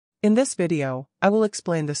In this video, I will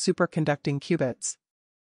explain the superconducting qubits.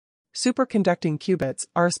 Superconducting qubits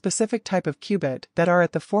are a specific type of qubit that are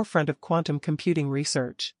at the forefront of quantum computing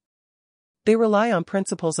research. They rely on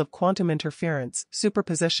principles of quantum interference,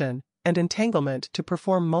 superposition, and entanglement to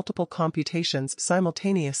perform multiple computations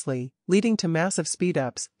simultaneously, leading to massive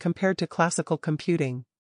speedups compared to classical computing.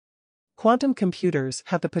 Quantum computers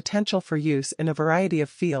have the potential for use in a variety of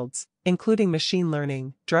fields, including machine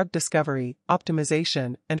learning, drug discovery,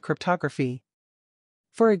 optimization, and cryptography.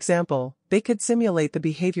 For example, they could simulate the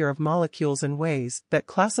behavior of molecules in ways that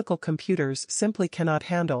classical computers simply cannot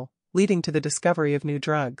handle, leading to the discovery of new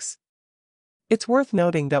drugs. It's worth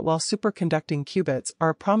noting that while superconducting qubits are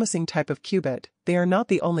a promising type of qubit, they are not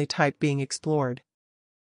the only type being explored.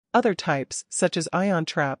 Other types, such as ion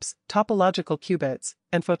traps, topological qubits,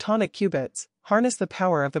 and photonic qubits, harness the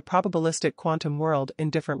power of the probabilistic quantum world in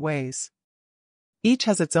different ways. Each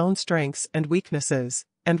has its own strengths and weaknesses,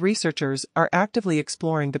 and researchers are actively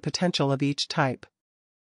exploring the potential of each type.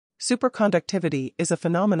 Superconductivity is a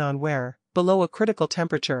phenomenon where, below a critical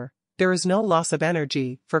temperature, there is no loss of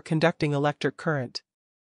energy for conducting electric current.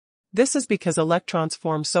 This is because electrons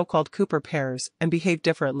form so-called Cooper pairs and behave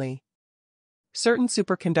differently. Certain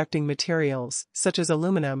superconducting materials, such as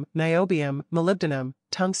aluminum, niobium, molybdenum,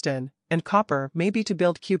 tungsten, and copper, may be to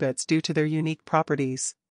build qubits due to their unique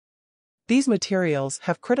properties. These materials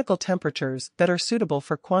have critical temperatures that are suitable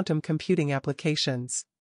for quantum computing applications.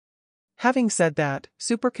 Having said that,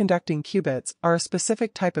 superconducting qubits are a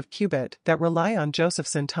specific type of qubit that rely on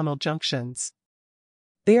Josephson tunnel junctions.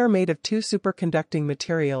 They are made of two superconducting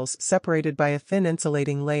materials separated by a thin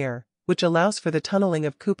insulating layer, which allows for the tunneling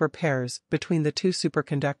of Cooper pairs between the two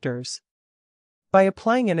superconductors. By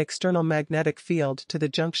applying an external magnetic field to the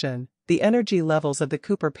junction, the energy levels of the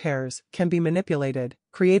Cooper pairs can be manipulated,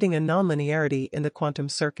 creating a nonlinearity in the quantum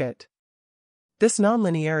circuit. This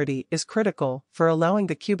nonlinearity is critical for allowing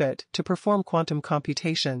the qubit to perform quantum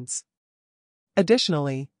computations.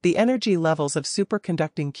 Additionally, the energy levels of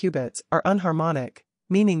superconducting qubits are unharmonic,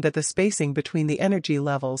 meaning that the spacing between the energy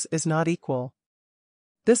levels is not equal.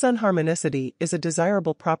 This unharmonicity is a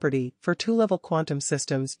desirable property for two-level quantum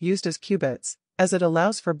systems used as qubits, as it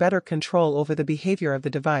allows for better control over the behavior of the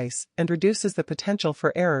device and reduces the potential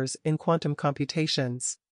for errors in quantum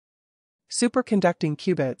computations. Superconducting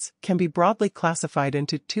qubits can be broadly classified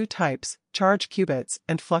into two types: charge qubits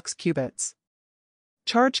and flux qubits.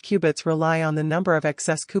 Charge qubits rely on the number of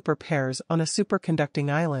excess Cooper pairs on a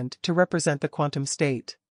superconducting island to represent the quantum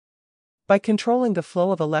state. By controlling the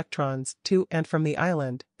flow of electrons to and from the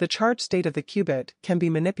island, the charge state of the qubit can be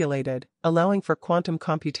manipulated, allowing for quantum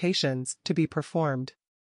computations to be performed.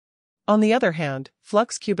 On the other hand,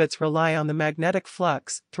 flux qubits rely on the magnetic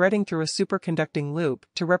flux threading through a superconducting loop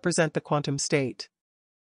to represent the quantum state.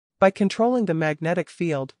 By controlling the magnetic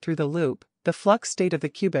field through the loop, the flux state of the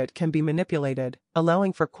qubit can be manipulated,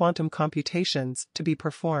 allowing for quantum computations to be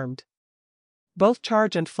performed. Both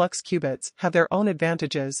charge and flux qubits have their own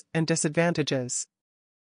advantages and disadvantages.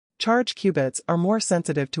 Charge qubits are more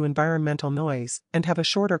sensitive to environmental noise and have a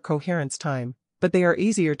shorter coherence time, but they are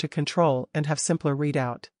easier to control and have simpler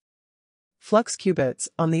readout. Flux qubits,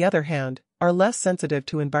 on the other hand, are less sensitive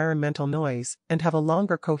to environmental noise and have a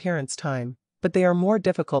longer coherence time, but they are more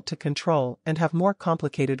difficult to control and have more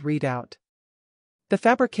complicated readout. The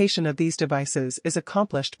fabrication of these devices is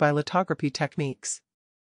accomplished by lithography techniques.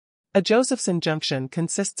 A Josephson junction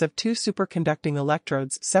consists of two superconducting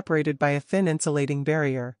electrodes separated by a thin insulating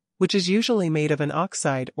barrier, which is usually made of an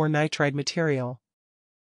oxide or nitride material.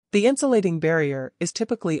 The insulating barrier is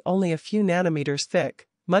typically only a few nanometers thick,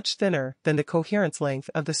 much thinner than the coherence length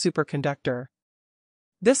of the superconductor.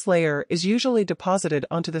 This layer is usually deposited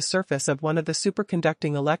onto the surface of one of the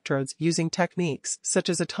superconducting electrodes using techniques such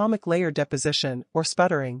as atomic layer deposition or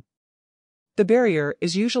sputtering. The barrier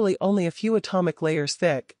is usually only a few atomic layers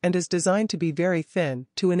thick and is designed to be very thin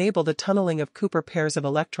to enable the tunneling of Cooper pairs of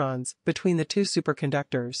electrons between the two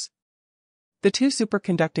superconductors. The two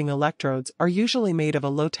superconducting electrodes are usually made of a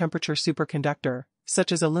low-temperature superconductor,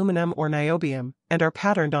 such as aluminum or niobium, and are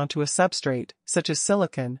patterned onto a substrate, such as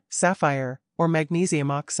silicon, sapphire, or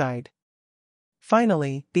magnesium oxide.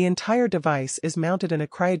 Finally, the entire device is mounted in a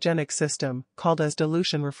cryogenic system called as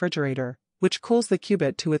dilution refrigerator, which cools the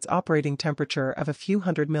qubit to its operating temperature of a few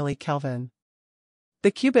hundred millikelvin.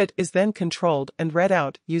 The qubit is then controlled and read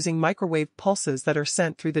out using microwave pulses that are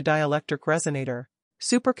sent through the dielectric resonator.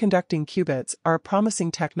 Superconducting qubits are a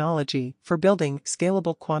promising technology for building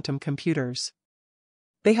scalable quantum computers.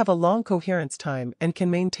 They have a long coherence time and can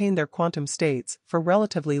maintain their quantum states for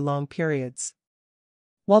relatively long periods.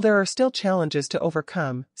 While there are still challenges to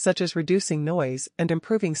overcome, such as reducing noise and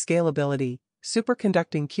improving scalability,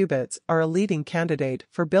 Superconducting qubits are a leading candidate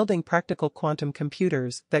for building practical quantum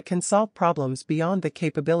computers that can solve problems beyond the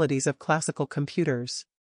capabilities of classical computers.